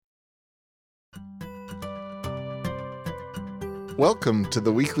Welcome to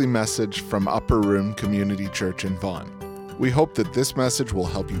the weekly message from Upper Room Community Church in Vaughan. We hope that this message will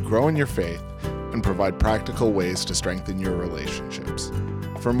help you grow in your faith and provide practical ways to strengthen your relationships.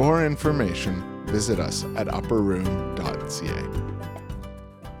 For more information, visit us at upperroom.ca.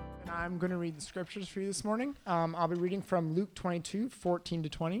 I'm going to read the scriptures for you this morning. I'll be reading from Luke 22, 14 to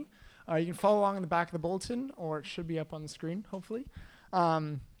 20. You can follow along in the back of the bulletin, or it should be up on the screen, hopefully.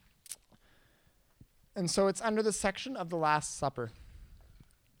 And so it's under the section of the Last Supper.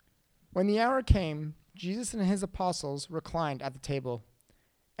 When the hour came, Jesus and his apostles reclined at the table.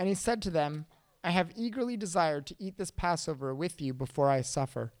 And he said to them, I have eagerly desired to eat this Passover with you before I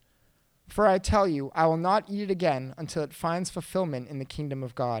suffer. For I tell you, I will not eat it again until it finds fulfillment in the kingdom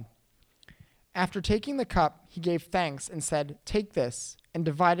of God. After taking the cup, he gave thanks and said, Take this and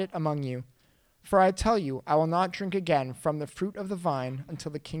divide it among you. For I tell you, I will not drink again from the fruit of the vine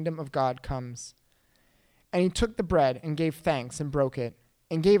until the kingdom of God comes. And he took the bread and gave thanks and broke it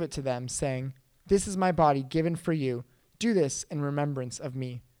and gave it to them, saying, This is my body given for you. Do this in remembrance of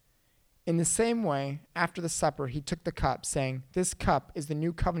me. In the same way, after the supper, he took the cup, saying, This cup is the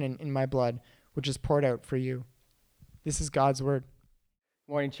new covenant in my blood, which is poured out for you. This is God's word.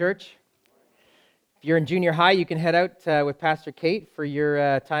 Morning, church. If you're in junior high, you can head out with Pastor Kate for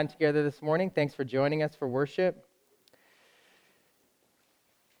your time together this morning. Thanks for joining us for worship.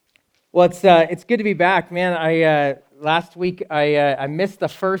 Well, it's good to be back, man. Last week I missed the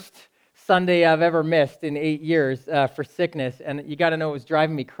first Sunday I've ever missed in 8 years for sickness, and you got to know it was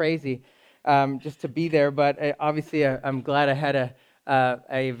driving me crazy just to be there. But obviously, I'm glad I had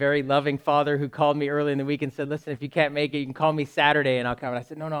a very loving father who called me early in the week and said, "Listen, if you can't make it, you can call me Saturday, and I'll come." And I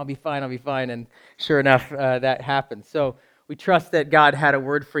said, "No, I'll be fine. And sure enough, that happened. So we trust that God had a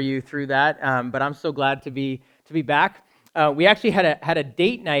word for you through that. But I'm so glad to be back. We actually had a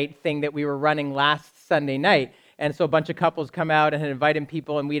date night thing that we were running last Sunday night, and so a bunch of couples come out and had invited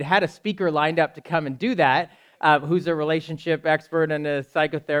people, and we'd had a speaker lined up to come and do that, who's a relationship expert and a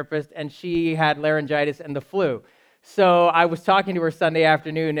psychotherapist, and she had laryngitis and the flu. So I was talking to her Sunday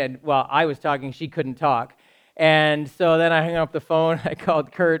afternoon, and while I was talking, she couldn't talk, and so then I hung up the phone. I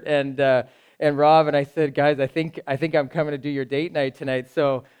called Kurt and Rob, and I said, "Guys, I think I'm coming to do your date night tonight."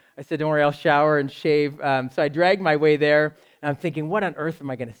 So I said, "Don't worry, I'll shower and shave." So I dragged my way there, and I'm thinking, what on earth am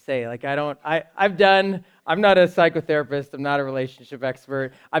I going to say? Like, I'm not a psychotherapist, I'm not a relationship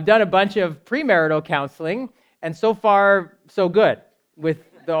expert. I've done a bunch of premarital counseling, and so far, so good with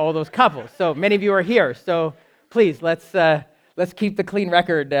all those couples. So many of you are here, so please, let's keep the clean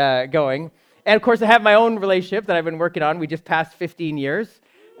record going. And of course, I have my own relationship that I've been working on. We just passed 15 years.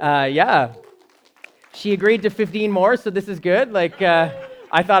 Yeah. She agreed to 15 more, so this is good.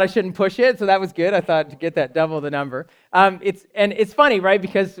 I thought I shouldn't push it, so that was good. I thought to get that double the number. It's funny, right?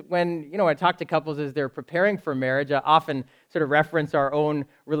 Because when I talk to couples as they're preparing for marriage, I often sort of reference our own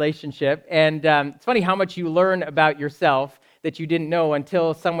relationship, and it's funny how much you learn about yourself that you didn't know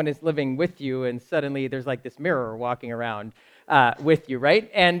until someone is living with you, and suddenly there's like this mirror walking around with you,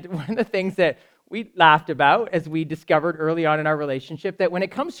 right? And one of the things that we laughed about as we discovered early on in our relationship that when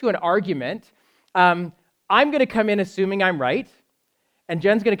it comes to an argument, I'm going to come in assuming I'm right, and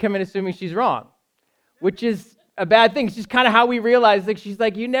Jen's going to come in assuming she's wrong, which is a bad thing. It's just kind of how we realized, she's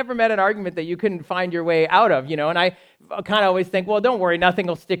like, you never met an argument that you couldn't find your way out of, and I kind of always think, well, don't worry, nothing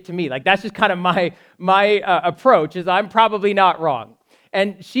will stick to me. That's just kind of my approach, is I'm probably not wrong.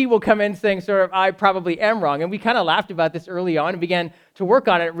 And she will come in saying sort of, I probably am wrong. And we kind of laughed about this early on and began to work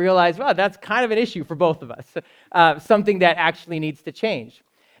on it and realized, wow, that's kind of an issue for both of us, something that actually needs to change.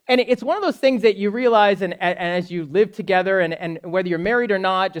 And it's one of those things that you realize, and as you live together, and whether you're married or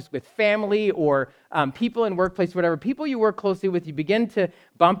not, just with family or people in workplace, whatever, people you work closely with, you begin to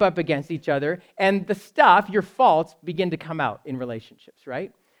bump up against each other, and the stuff, your faults, begin to come out in relationships,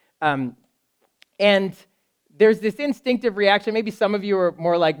 right? And there's this instinctive reaction. Maybe some of you are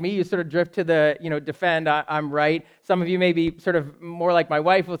more like me. You sort of drift to the, defend, I'm right. Some of you may be sort of more like my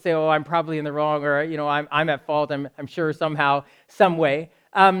wife will say, oh, I'm probably in the wrong, or, I'm at fault, I'm sure somehow, some way.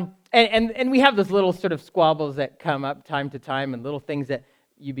 And we have those little sort of squabbles that come up time to time and little things that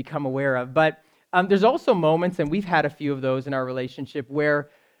you become aware of. But there's also moments, and we've had a few of those in our relationship, where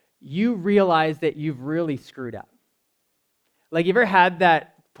you realize that you've really screwed up. Like, you ever had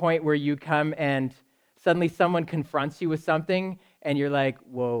that point where you come and suddenly someone confronts you with something and you're like,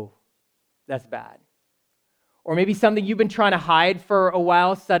 whoa, that's bad. Or maybe something you've been trying to hide for a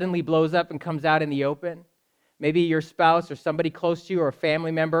while suddenly blows up and comes out in the open. Maybe your spouse or somebody close to you or a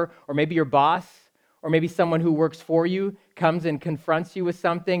family member, or maybe your boss, or maybe someone who works for you comes and confronts you with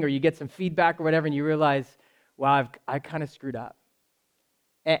something, or you get some feedback or whatever, and you realize, wow, I kind of screwed up.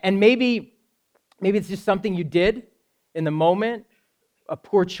 And maybe it's just something you did, in the moment, a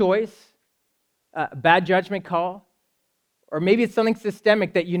poor choice, a bad judgment call. Or maybe it's something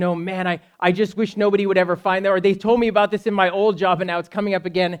systemic that man, I just wish nobody would ever find that. Or they told me about this in my old job and now it's coming up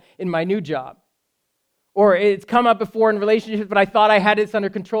again in my new job. Or it's come up before in relationships, but I thought I had this under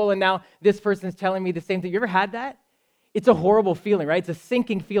control and now this person's telling me the same thing. You ever had that? It's a horrible feeling, right? It's a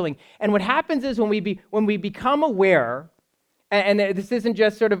sinking feeling. And what happens is when we become aware, and this isn't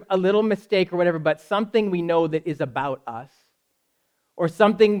just sort of a little mistake or whatever, but something we know that is about us, or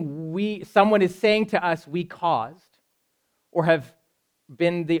something someone is saying to us we caused, or have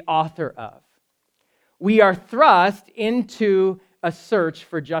been the author of, we are thrust into a search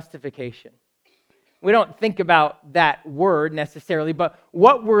for justification. We don't think about that word necessarily, but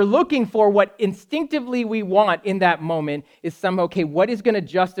what we're looking for, what instinctively we want in that moment is okay, what is going to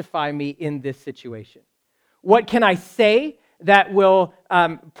justify me in this situation? What can I say that will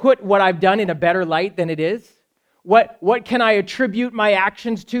put what I've done in a better light than it is? What can I attribute my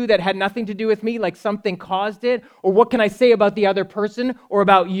actions to that had nothing to do with me, like something caused it? Or what can I say about the other person or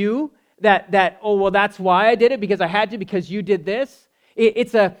about you that that's why I did it, because I had to, because you did this?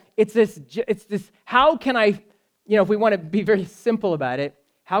 It's this, how can I, if we want to be very simple about it,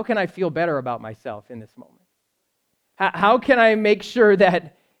 how can I feel better about myself in this moment? How can I make sure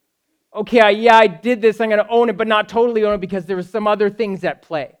that, okay, I did this, I'm going to own it, but not totally own it because there were some other things at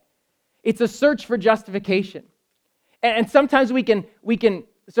play. It's a search for justification. And sometimes we can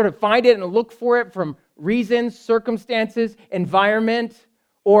sort of find it and look for it from reasons, circumstances, environment,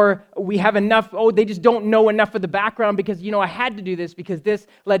 or we have enough, they just don't know enough of the background because, I had to do this because this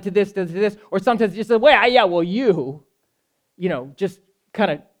led to this, or sometimes just you just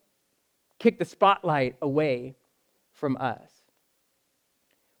kind of kick the spotlight away from us.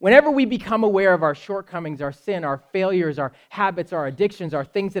 Whenever we become aware of our shortcomings, our sin, our failures, our habits, our addictions, our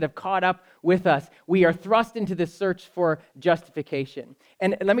things that have caught up with us, we are thrust into this search for justification.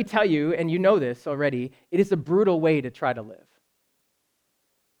 And let me tell you, and you know this already, it is a brutal way to try to live.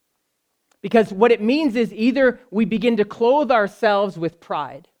 Because what it means is either we begin to clothe ourselves with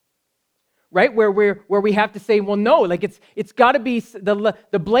pride, right? Where we have to say, well, no, like it's got to be,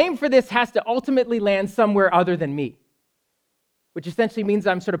 the blame for this has to ultimately land somewhere other than me. Which essentially means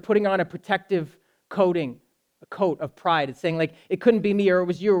I'm sort of putting on a protective coating, a coat of pride. It's saying like, it couldn't be me, or it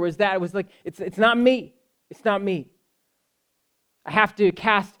was you, or it was that. It was like, it's not me. It's not me. I have to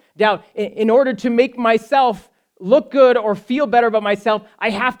cast doubt. In order to make myself look good or feel better about myself,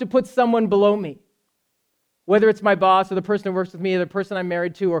 I have to put someone below me. Whether it's my boss or the person who works with me or the person I'm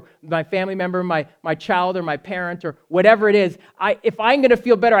married to or my family member, my child or my parent or whatever it is, if I'm going to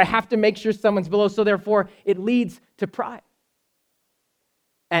feel better, I have to make sure someone's below. So therefore, it leads to pride.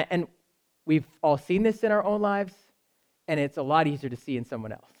 And we've all seen this in our own lives, and it's a lot easier to see in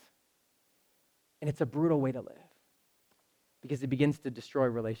someone else. And it's a brutal way to live because it begins to destroy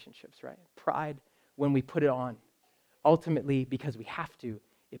relationships, right? Pride, when we put it on, ultimately, because we have to,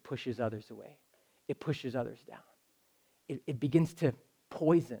 it pushes others away. It pushes others down. It begins to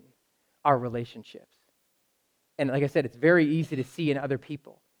poison our relationships. And like I said, it's very easy to see in other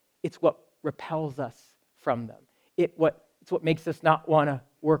people. It's what repels us from them. It's what makes us not want to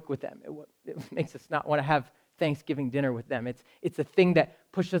work with them. It makes us not want to have Thanksgiving dinner with them. It's a thing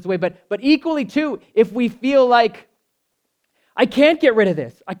that pushes us away. But equally, too, if we feel like, I can't get rid of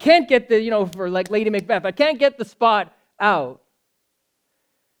this. I can't get for like Lady Macbeth, I can't get the spot out.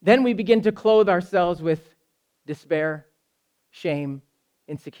 Then we begin to clothe ourselves with despair, shame,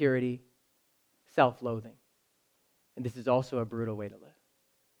 insecurity, self-loathing. And this is also a brutal way to live.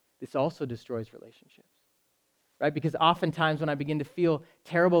 This also destroys relationships. Right? Because oftentimes when I begin to feel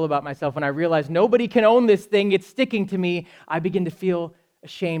terrible about myself, when I realize nobody can own this thing, it's sticking to me, I begin to feel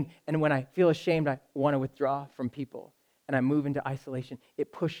ashamed. And when I feel ashamed, I want to withdraw from people. And I move into isolation.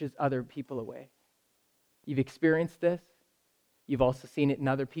 It pushes other people away. You've experienced this. You've also seen it in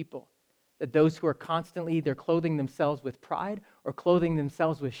other people. That those who are constantly either clothing themselves with pride or clothing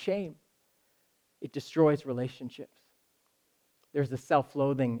themselves with shame, it destroys relationships. There's a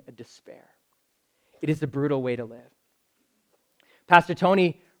self-loathing, a despair. It is a brutal way to live. Pastor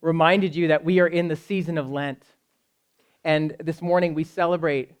Tony reminded you that we are in the season of Lent. And this morning we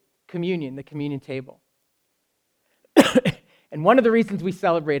celebrate communion, the communion table. And one of the reasons we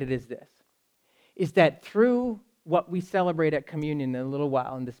celebrate it is that through what we celebrate at communion in a little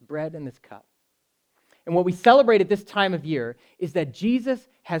while, in this bread and this cup, and what we celebrate at this time of year is that Jesus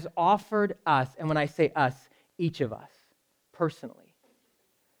has offered us, and when I say us, each of us, personally,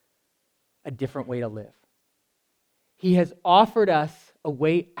 a different way to live. He has offered us a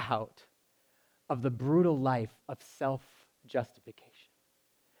way out of the brutal life of self-justification,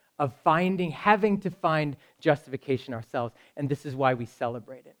 of having to find justification ourselves. And this is why we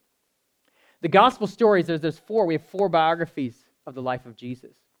celebrate it. The gospel stories, there's four. We have four biographies of the life of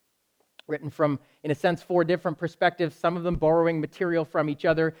Jesus, written from, in a sense, four different perspectives, some of them borrowing material from each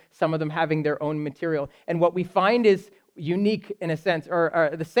other, some of them having their own material. And what we find is unique, in a sense,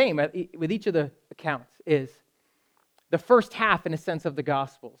 or the same with each of the accounts, is the first half, in a sense, of the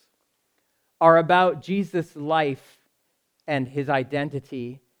Gospels are about Jesus' life and his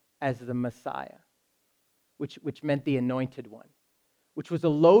identity as the Messiah, which meant the anointed one, which was a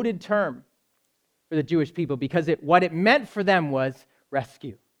loaded term for the Jewish people because what it meant for them was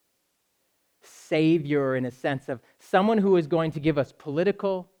rescue. Savior, in a sense of someone who is going to give us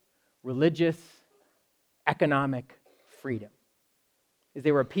political, religious, economic freedom. As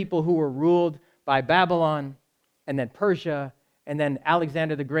they were people who were ruled by Babylon, and then Persia, and then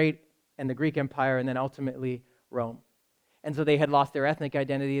Alexander the Great, and the Greek Empire, and then ultimately Rome. And so they had lost their ethnic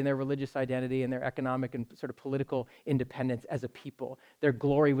identity and their religious identity and their economic and sort of political independence as a people. Their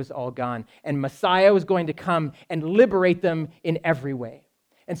glory was all gone. And Messiah was going to come and liberate them in every way.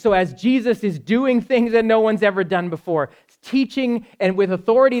 And so as Jesus is doing things that no one's ever done before, teaching and with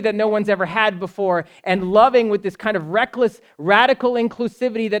authority that no one's ever had before, and loving with this kind of reckless, radical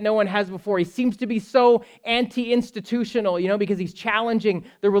inclusivity that no one has before, he seems to be so anti-institutional, because he's challenging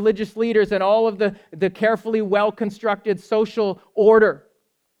the religious leaders and all of the carefully well-constructed social order.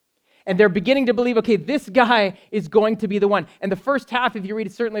 And they're beginning to believe, okay, this guy is going to be the one. And the first half, if you read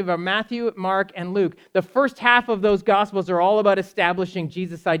it certainly about Matthew, Mark, and Luke, the first half of those Gospels are all about establishing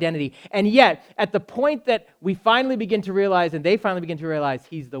Jesus' identity. And yet, at the point that we finally begin to realize, and they finally begin to realize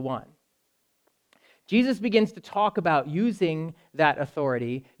he's the one, Jesus begins to talk about using that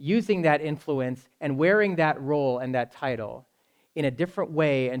authority, using that influence, and wearing that role and that title in a different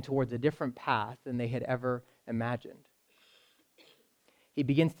way and towards a different path than they had ever imagined. He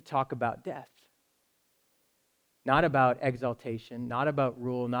begins to talk about death. Not about exaltation, not about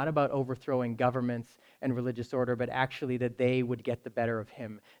rule, not about overthrowing governments and religious order, but actually that they would get the better of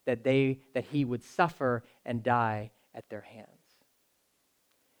him, that he would suffer and die at their hands.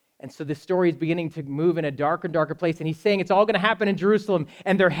 And so this story is beginning to move in a darker and darker place, and he's saying it's all going to happen in Jerusalem,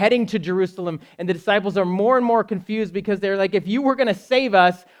 and they're heading to Jerusalem, and the disciples are more and more confused because they're like, if you were going to save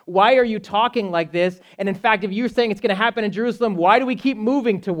us, why are you talking like this? And in fact, if you're saying it's going to happen in Jerusalem, why do we keep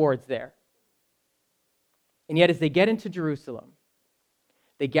moving towards there? And yet as they get into Jerusalem,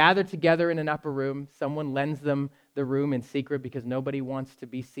 they gather together in an upper room. Someone lends them the room in secret because nobody wants to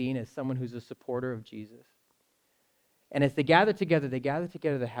be seen as someone who's a supporter of Jesus. And as they gather together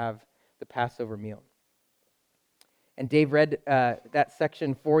to have the Passover meal. And Dave read that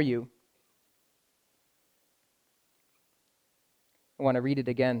section for you. I want to read it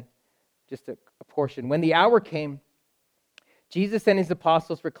again, just a portion. When the hour came, Jesus and his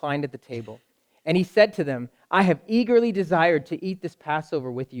apostles reclined at the table. And he said to them, I have eagerly desired to eat this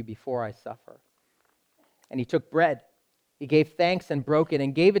Passover with you before I suffer. And he took bread. He gave thanks and broke it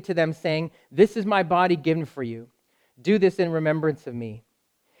and gave it to them, saying, this is my body given for you. Do this in remembrance of me.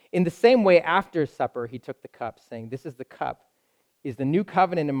 In the same way, after supper, he took the cup, saying, this is the cup, is the new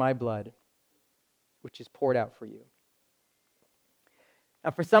covenant in my blood, which is poured out for you. Now,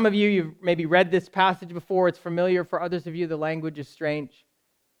 for some of you, you've maybe read this passage before. It's familiar. For others of you, the language is strange.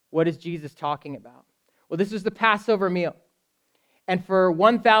 What is Jesus talking about? Well, this is the Passover meal. And for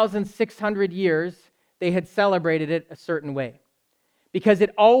 1,600 years, they had celebrated it a certain way. Because it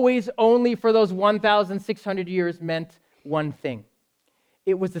always only for those 1,600 years meant one thing.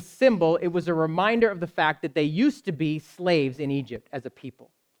 It was a symbol, it was a reminder of the fact that they used to be slaves in Egypt as a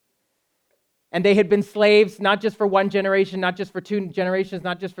people. And they had been slaves not just for one generation, not just for two generations,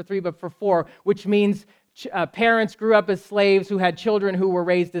 not just for three, but for four, which means parents grew up as slaves who had children who were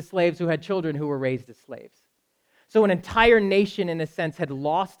raised as slaves, who had children who were raised as slaves. So an entire nation, in a sense, had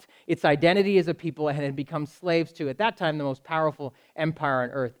lost its identity as a people and had become slaves to, at that time, the most powerful empire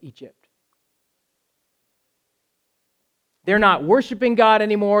on earth, Egypt. They're not worshiping God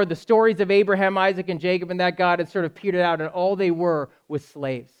anymore. The stories of Abraham, Isaac, and Jacob and that God had sort of petered out, and all they were was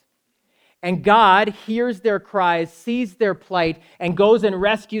slaves. And God hears their cries, sees their plight, and goes and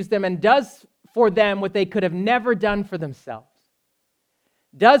rescues them and does for them what they could have never done for themselves.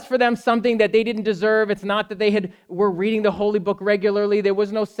 Does for them something that they didn't deserve. It's not that they were reading the holy book regularly. There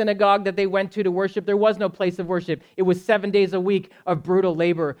was no synagogue that they went to worship. There was no place of worship. It was 7 days a week of brutal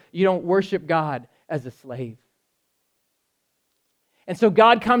labor. You don't worship God as a slave. And so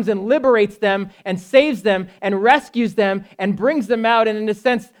God comes and liberates them and saves them and rescues them and brings them out. And in a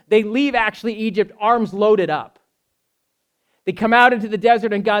sense, they leave actually Egypt arms loaded up. They come out into the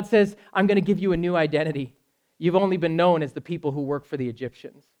desert and God says, I'm going to give you a new identity. You've only been known as the people who work for the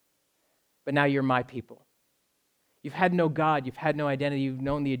Egyptians. but now you're my people. You've had no God, you've had no identity, you've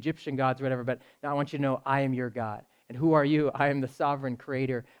known the Egyptian gods or whatever, but now I want you to know I am your God. And who are you? I am the sovereign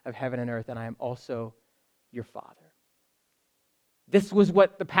creator of heaven and earth, and I am also your Father. This was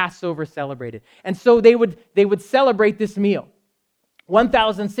what the Passover celebrated. And so they would celebrate this meal.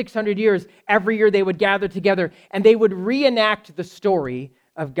 1,600 years, every year they would gather together, and they would reenact the story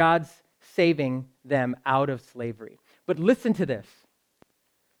of God's saving them out of slavery. But listen to this.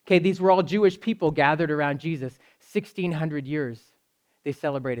 Okay, these were all Jewish people gathered around Jesus. 1,600 years they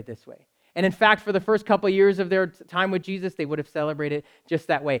celebrated this way. And in fact, for the first couple of years of their time with Jesus, they would have celebrated just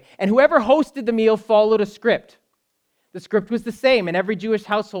that way. And whoever hosted the meal followed a script. The script was the same in every Jewish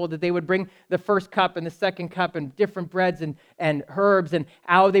household, that they would bring the first cup and the second cup and different breads and herbs and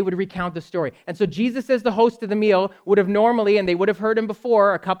how they would recount the story. And so Jesus, as the host of the meal, would have normally, and they would have heard him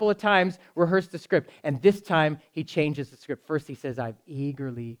before a couple of times, rehearsed the script. And this time, he changes the script. First, he says, I've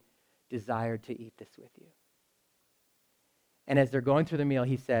eagerly desired to eat this with you. And as they're going through the meal,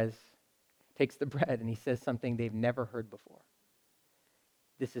 he says, takes the bread and he says something they've never heard before.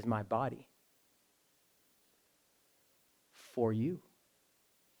 This is my body for you.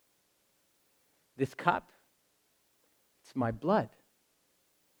 This cup, it's my blood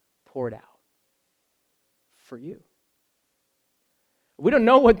poured out for you. We don't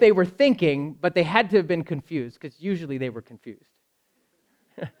know what they were thinking, but they had to have been confused, because usually they were confused.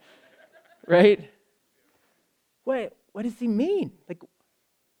 Right? What does he mean? Like,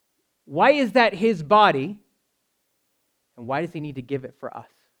 why is that his body? And why does he need to give it for us?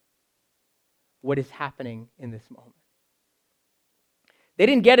 What is happening in this moment? They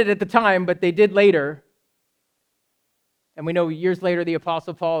didn't get it at the time, but they did later. And we know years later the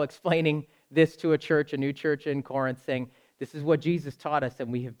Apostle Paul explaining this to a church, a new church in Corinth, saying, this is what Jesus taught us,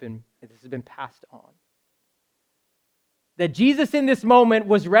 and this has been passed on. That Jesus in this moment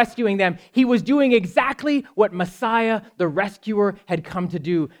was rescuing them. He was doing exactly what Messiah, the rescuer, had come to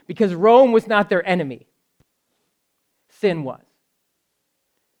do, because Rome was not their enemy. Sin was.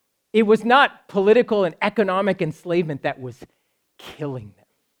 It was not political and economic enslavement that was killing them.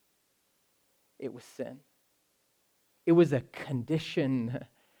 It was sin. It was a condition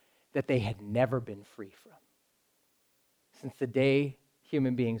that they had never been free from since the day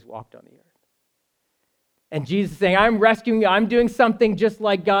human beings walked on the earth. And Jesus is saying, I'm rescuing you. I'm doing something just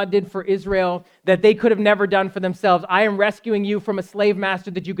like God did for Israel that they could have never done for themselves. I am rescuing you from a slave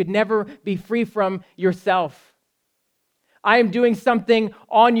master that you could never be free from yourself. I am doing something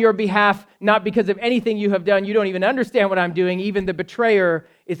on your behalf, not because of anything you have done. You don't even understand what I'm doing. Even the betrayer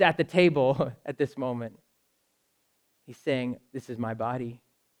is at the table at this moment. He's saying, this is my body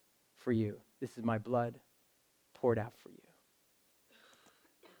for you. This is my blood poured out for you.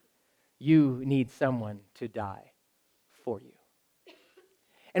 You need someone to die for you.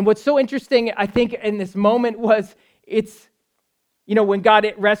 And what's so interesting, I think, in this moment was when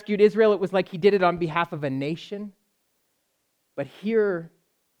God rescued Israel, it was like he did it on behalf of a nation. But here,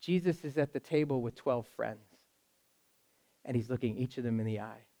 Jesus is at the table with 12 friends. And he's looking each of them in the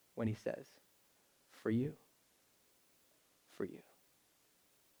eye when he says, for you, for you,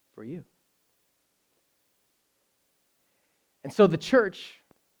 for you. And so the church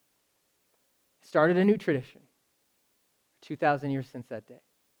started a new tradition 2,000 years since that day,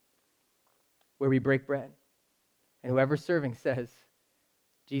 where we break bread. And whoever's serving says,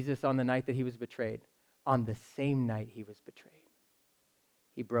 Jesus, on the night that he was betrayed, on the same night he was betrayed,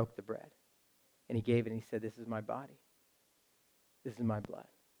 he broke the bread and he gave it and he said, this is my body. This is my blood.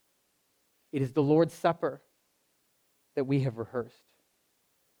 It is the Lord's Supper that we have rehearsed.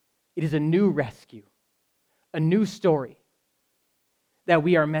 It is a new rescue, a new story that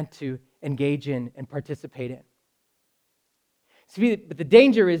we are meant to engage in and participate in. See, but the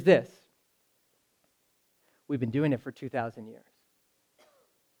danger is this. We've been doing it for 2,000 years.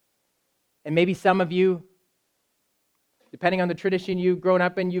 And maybe some of you, depending on the tradition you've grown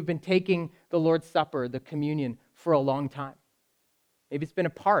up in, you've been taking the Lord's Supper, the communion, for a long time. Maybe it's been a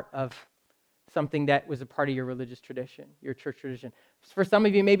part of something that was a part of your religious tradition, your church tradition. For some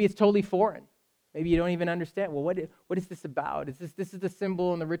of you, maybe it's totally foreign. Maybe you don't even understand, well, what is this about? This is the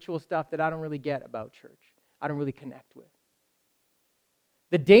symbol and the ritual stuff that I don't really get about church. I don't really connect with.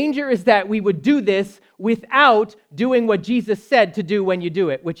 The danger is that we would do this without doing what Jesus said to do when you do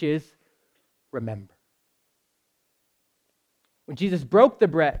it, which is remember. When Jesus broke the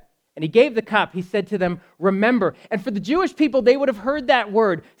bread and he gave the cup, he said to them, remember. And for the Jewish people, they would have heard that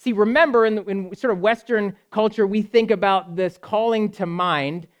word. See, remember, in sort of Western culture, we think about this calling to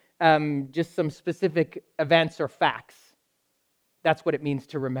mind just some specific events or facts. That's what it means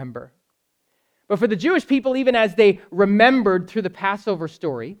to remember. But for the Jewish people, even as they remembered through the Passover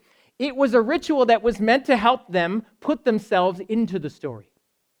story, It was a ritual that was meant to help them put themselves into the story.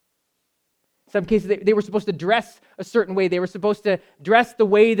 In some cases, they were supposed to dress a certain way. They were supposed to dress the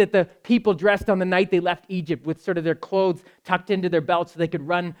way that the people dressed on the night they left Egypt, with sort of their clothes tucked into their belts so they could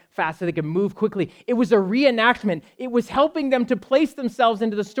run fast, so they could move quickly. It was a reenactment. It was helping them to place themselves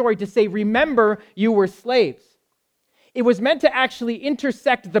into the story, to say, remember, you were slaves. It was meant to actually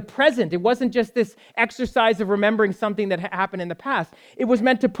intersect the present. It wasn't just this exercise of remembering something that happened in the past. It was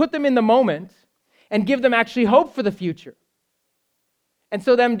meant to put them in the moment and give them actually hope for the future. And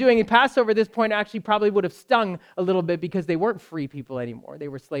so them doing a Passover at this point actually probably would have stung a little bit, because they weren't free people anymore. They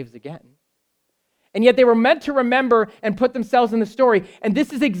were slaves again. And yet they were meant to remember and put themselves in the story. And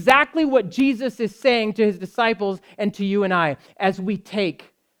this is exactly what Jesus is saying to his disciples and to you and I as we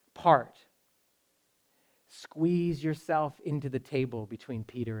take part. Squeeze yourself into the table between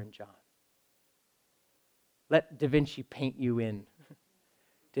Peter and John. Let Da Vinci paint you in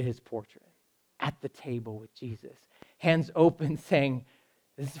to his portrait at the table with Jesus, hands open, saying,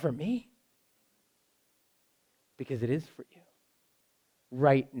 this is for me, because it is for you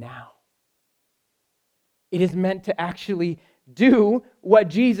right now. It is meant to actually do what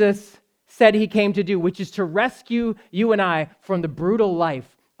Jesus said he came to do, which is to rescue you and I from the brutal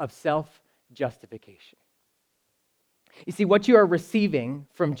life of self-justification. You see, what you are receiving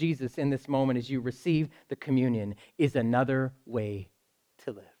from Jesus in this moment as you receive the communion is another way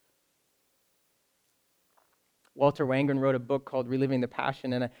to live. Walter Wangerin wrote a book called Reliving the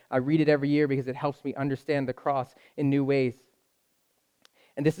Passion, and I read it every year because it helps me understand the cross in new ways.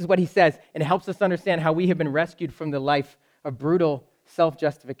 And this is what he says, and it helps us understand how we have been rescued from the life of brutal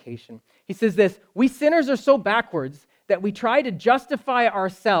self-justification. He says this: we sinners are so backwards that we try to justify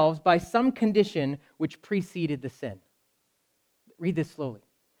ourselves by some condition which preceded the sin. Read this slowly.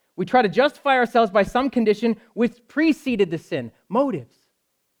 We try to justify ourselves by some condition which preceded the sin. Motives.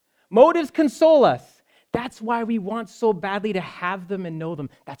 Motives console us. That's why we want so badly to have them and know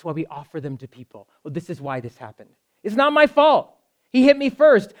them. That's why we offer them to people. Well, this is why this happened. It's not my fault. He hit me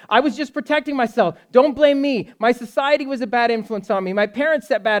first. I was just protecting myself. Don't blame me. My society was a bad influence on me. My parents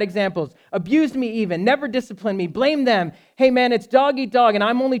set bad examples, abused me even, never disciplined me. Blame them. Hey man, it's dog eat dog, and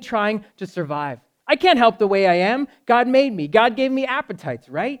I'm only trying to survive. I can't help the way I am. God made me. God gave me appetites,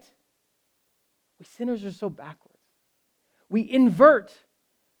 right? We sinners are so backwards. We invert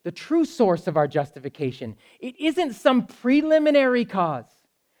the true source of our justification. It isn't some preliminary cause,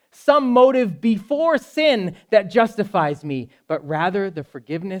 some motive before sin that justifies me, but rather the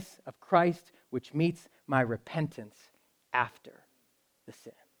forgiveness of Christ, which meets my repentance after the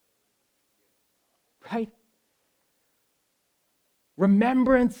sin. Right?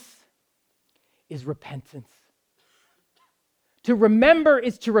 Remembrance is repentance. To remember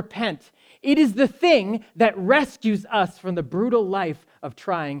is to repent. It is the thing that rescues us from the brutal life of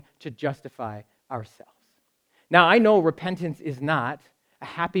trying to justify ourselves. Now, I know repentance is not a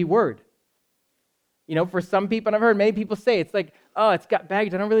happy word. You know, for some people, and I've heard many people say, it's like, oh, it's got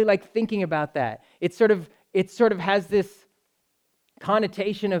baggage. I don't really like thinking about that. It sort of has this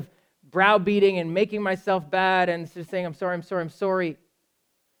connotation of browbeating and making myself bad and just saying, I'm sorry.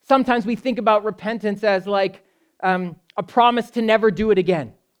 Sometimes we think about repentance as like a promise to never do it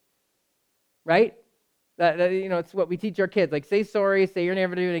again, right? It's what we teach our kids. Like, say sorry, say you're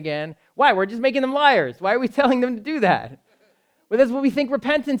never doing it again. Why? We're just making them liars. Why are we telling them to do that? Well, that's what we think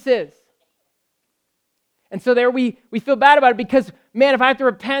repentance is. And so there we feel bad about it because, man, if I have to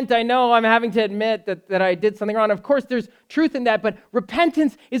repent, I know I'm having to admit that I did something wrong. Of course, there's truth in that, but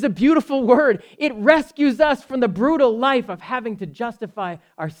repentance is a beautiful word. It rescues us from the brutal life of having to justify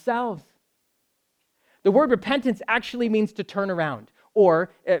ourselves. The word repentance actually means to turn around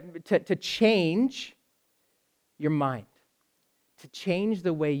or to change your mind, to change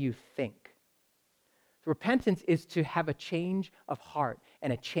the way you think. Repentance is to have a change of heart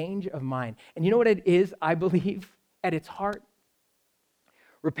and a change of mind. And you know what it is, I believe, at its heart?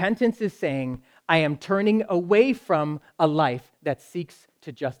 Repentance is saying, I am turning away from a life that seeks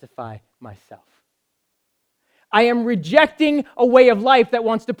to justify myself. I am rejecting a way of life that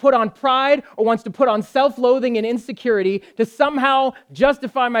wants to put on pride or wants to put on self-loathing and insecurity to somehow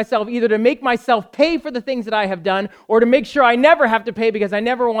justify myself, either to make myself pay for the things that I have done or to make sure I never have to pay because I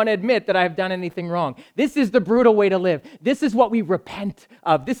never want to admit that I have done anything wrong. This is the brutal way to live. This is what we repent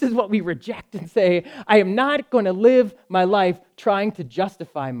of. This is what we reject and say, I am not going to live my life trying to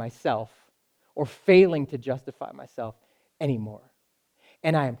justify myself or failing to justify myself anymore.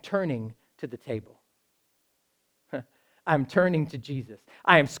 And I am turning to the table. I'm turning to Jesus.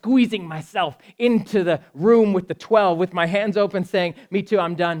 I am squeezing myself into the room with the 12 with my hands open saying, me too,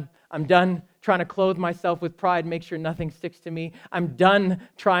 I'm done. I'm done trying to clothe myself with pride, make sure nothing sticks to me. I'm done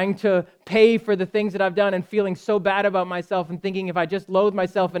trying to pay for the things that I've done and feeling so bad about myself and thinking if I just loathe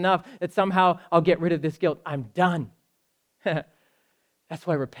myself enough that somehow I'll get rid of this guilt. I'm done. That's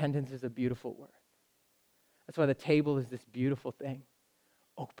why repentance is a beautiful word. That's why the table is this beautiful thing,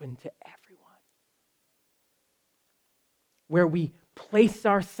 open to everyone. Where we place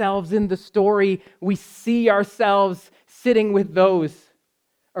ourselves in the story, we see ourselves sitting with those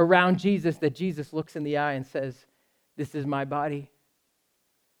around Jesus, that Jesus looks in the eye and says, this is my body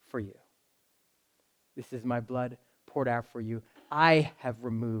for you. This is my blood poured out for you. I have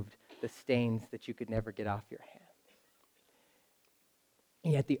removed the stains that you could never get off your hands.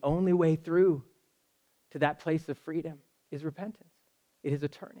 And yet the only way through to that place of freedom is repentance. It is a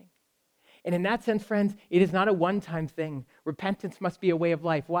turning. And in that sense, friends, it is not a one-time thing. Repentance must be a way of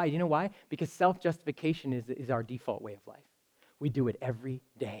life. Why? You know why? Because self-justification is our default way of life. We do it every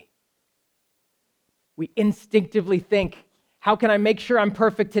day. We instinctively think, how can I make sure I'm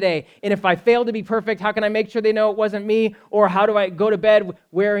perfect today? And if I fail to be perfect, how can I make sure they know it wasn't me? Or how do I go to bed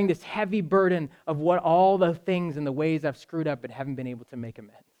wearing this heavy burden of what all the things and the ways I've screwed up but haven't been able to make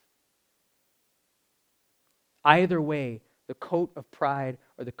amends? Either way, the coat of pride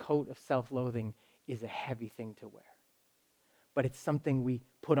or the coat of self-loathing is a heavy thing to wear. But it's something we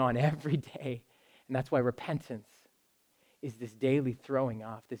put on every day. And that's why repentance is this daily throwing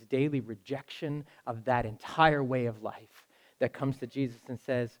off, this daily rejection of that entire way of life that comes to Jesus and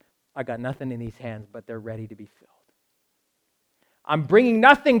says, I got nothing in these hands, but they're ready to be filled. I'm bringing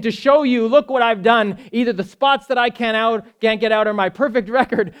nothing to show you, look what I've done. Either the spots that I can't get out or my perfect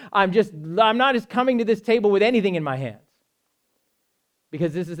record. I'm not just coming to this table with anything in my hands.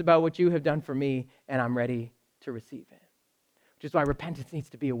 Because this is about what you have done for me, and I'm ready to receive it. Which is why repentance needs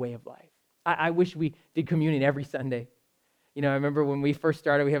to be a way of life. I wish we did communion every Sunday. You know, I remember when we first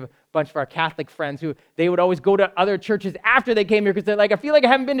started, we have a bunch of our Catholic friends who they would always go to other churches after they came here because they're like, I feel like I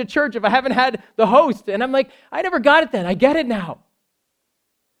haven't been to church if I haven't had the host. And I'm like, I never got it then. I get it now.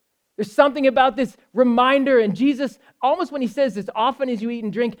 There's something about this reminder, and Jesus, almost when he says, as often as you eat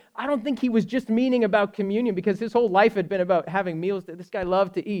and drink, I don't think he was just meaning about communion because his whole life had been about having meals. This guy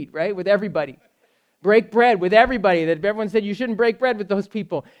loved to eat, right, with everybody. Break bread with everybody. That everyone said you shouldn't break bread with those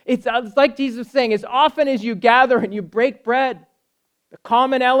people. It's like Jesus saying, as often as you gather and you break bread, the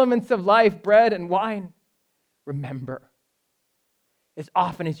common elements of life, bread and wine, remember. As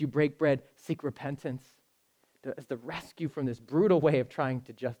often as you break bread, seek repentance as the rescue from this brutal way of trying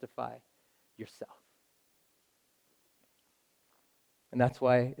to justify yourself. And that's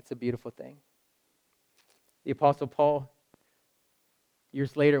why it's a beautiful thing. The Apostle Paul,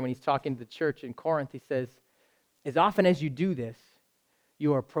 years later, when he's talking to the church in Corinth, he says, as often as you do this,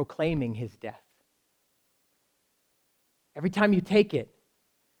 you are proclaiming his death. Every time you take it,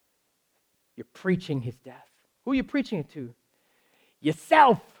 you're preaching his death. Who are you preaching it to?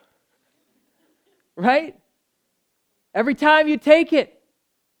 Yourself. Right? Every time you take it,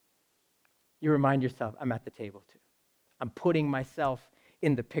 you remind yourself, I'm at the table too. I'm putting myself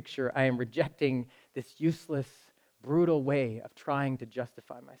in the picture. I am rejecting this useless, brutal way of trying to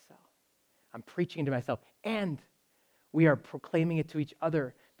justify myself. I'm preaching to myself, and we are proclaiming it to each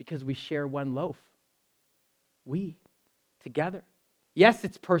other because we share one loaf. We, together. Yes,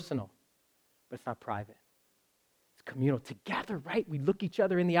 it's personal, but it's not private. It's communal. Together, right? We look each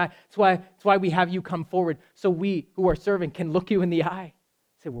other in the eye. That's why we have you come forward, so we who are serving can look you in the eye.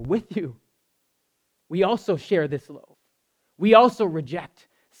 Say, we're with you. We also share this loaf. We also reject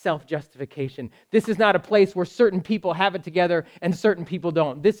self-justification. This is not a place where certain people have it together and certain people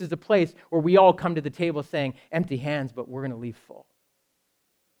don't. This is a place where we all come to the table saying, empty hands, but we're going to leave full.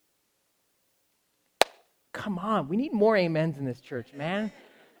 Come on, we need more amens in this church, man.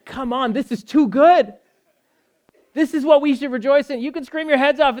 Come on, this is too good. This is what we should rejoice in. You can scream your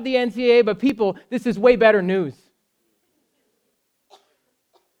heads off at the NCAA, but people, this is way better news.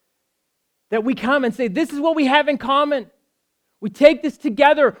 That we come and say, this is what we have in common. We take this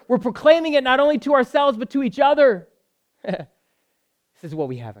together. We're proclaiming it not only to ourselves, but to each other. This is what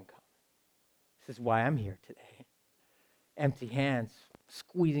we have in common. This is why I'm here today. Empty hands,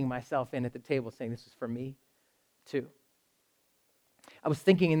 squeezing myself in at the table, saying, this is for me too. I was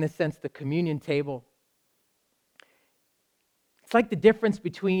thinking in this sense, the communion table, it's like the difference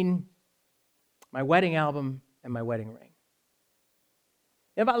between my wedding album and my wedding ring.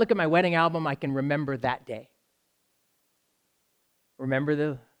 If I look at my wedding album, I can remember that day. Remember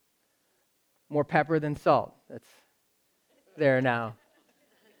the more pepper than salt. That's there now.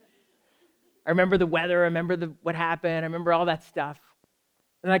 I remember the weather. I remember what happened. I remember all that stuff.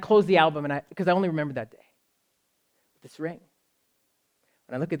 And I close the album because I only remember that day. This ring.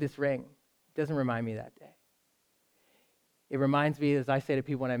 When I look at this ring, It doesn't remind me of that day. It reminds me, as I say to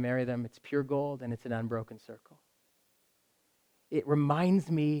people when I marry them, it's pure gold and it's an unbroken circle. It reminds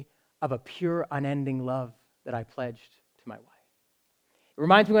me of a pure, unending love that I pledged to my wife. It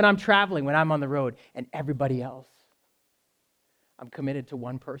reminds me when I'm traveling, when I'm on the road, and everybody else. I'm committed to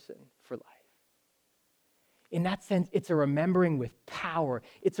one person for life. In that sense, it's a remembering with power.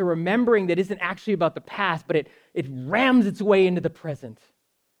 It's a remembering that isn't actually about the past, but it rams its way into the present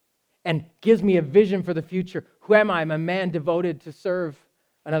and gives me a vision for the future. Who am I? I'm a man devoted to serve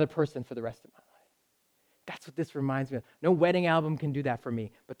another person for the rest of my life. That's what this reminds me of. No wedding album can do that for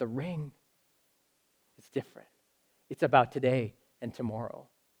me, but the ring is different. It's about today and tomorrow.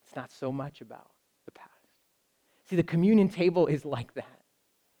 It's not so much about the past. See, the communion table is like that.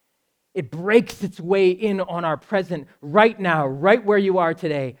 It breaks its way in on our present right now, right where you are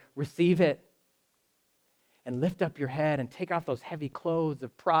today. Receive it and lift up your head and take off those heavy clothes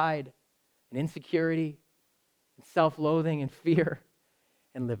of pride and insecurity and self-loathing and fear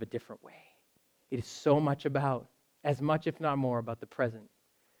and live a different way. It is so much about, as much if not more, about the present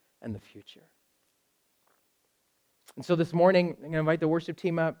and the future. And so this morning, I'm going to invite the worship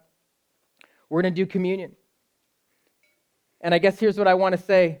team up. We're going to do communion. And I guess here's what I want to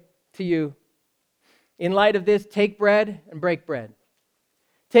say to you. In light of this, take bread and break bread.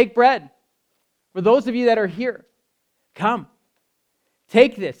 Take bread. For those of you that are here, come.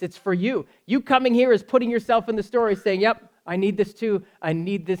 Take this. It's for you. You coming here is putting yourself in the story, saying, yep, I need this too. I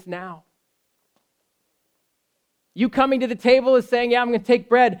need this now. You coming to the table is saying, yeah, I'm going to take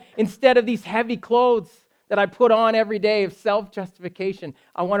bread instead of these heavy clothes that I put on every day of self-justification.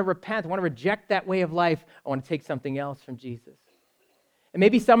 I want to repent. I want to reject that way of life. I want to take something else from Jesus. And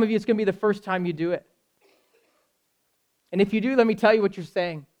maybe some of you, it's going to be the first time you do it. And if you do, let me tell you what you're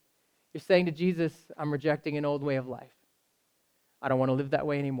saying. You're saying to Jesus, I'm rejecting an old way of life. I don't want to live that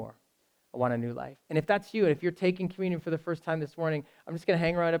way anymore. I want a new life. And if that's you, and if you're taking communion for the first time this morning, I'm just going to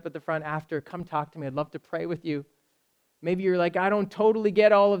hang right up at the front after. Come talk to me. I'd love to pray with you. Maybe you're like, I don't totally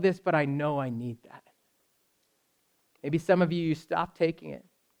get all of this, but I know I need that. Maybe some of you stopped taking it.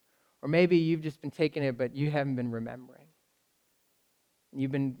 Or maybe you've just been taking it, but you haven't been remembering.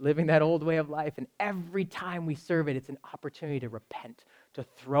 You've been living that old way of life, and every time we serve it, it's an opportunity to repent, to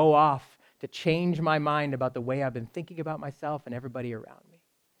throw off, to change my mind about the way I've been thinking about myself and everybody around me.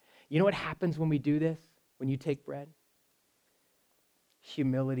 You know what happens when we do this, when you take bread?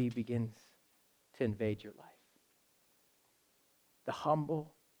 Humility begins to invade your life. The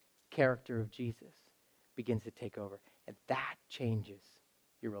humble character of Jesus begins to take over, and that changes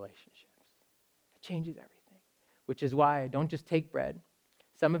your relationships. It changes everything, which is why I don't just take bread.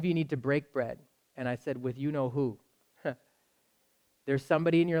 Some of you need to break bread. And I said, with you know who. There's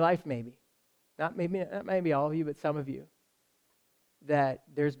somebody in your life maybe, not maybe all of you, but some of you, that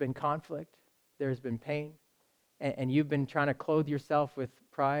there's been conflict, there's been pain, and you've been trying to clothe yourself with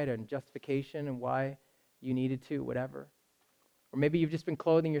pride and justification and why you needed to, whatever. Or maybe you've just been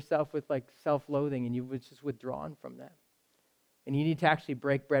clothing yourself with like self-loathing and you've just withdrawn from them. And you need to actually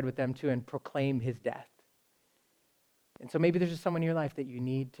break bread with them too and proclaim his death. And so maybe there's just someone in your life that you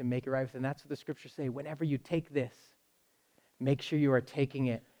need to make it right with. And that's what the scriptures say. Whenever you take this, make sure you are taking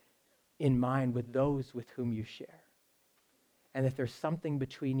it in mind with those with whom you share. And if there's something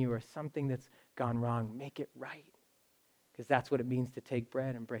between you or something that's gone wrong, make it right. Because that's what it means to take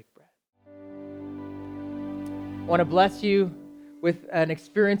bread and break bread. I want to bless you with an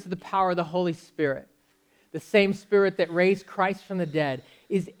experience of the power of the Holy Spirit. The same Spirit that raised Christ from the dead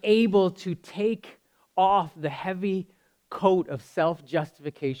is able to take off the heavy coat of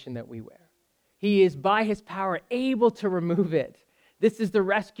self-justification that we wear. He is, by his power, able to remove it. This is the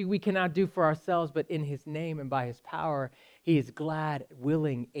rescue we cannot do for ourselves, but in his name and by his power, he is glad,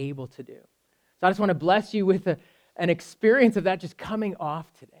 willing, able to do. So I just want to bless you with an experience of that just coming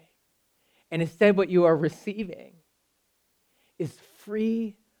off today. And instead, what you are receiving is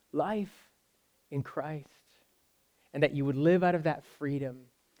free life in Christ, and that you would live out of that freedom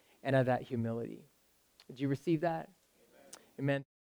and out of that humility. Did you receive that? Amen.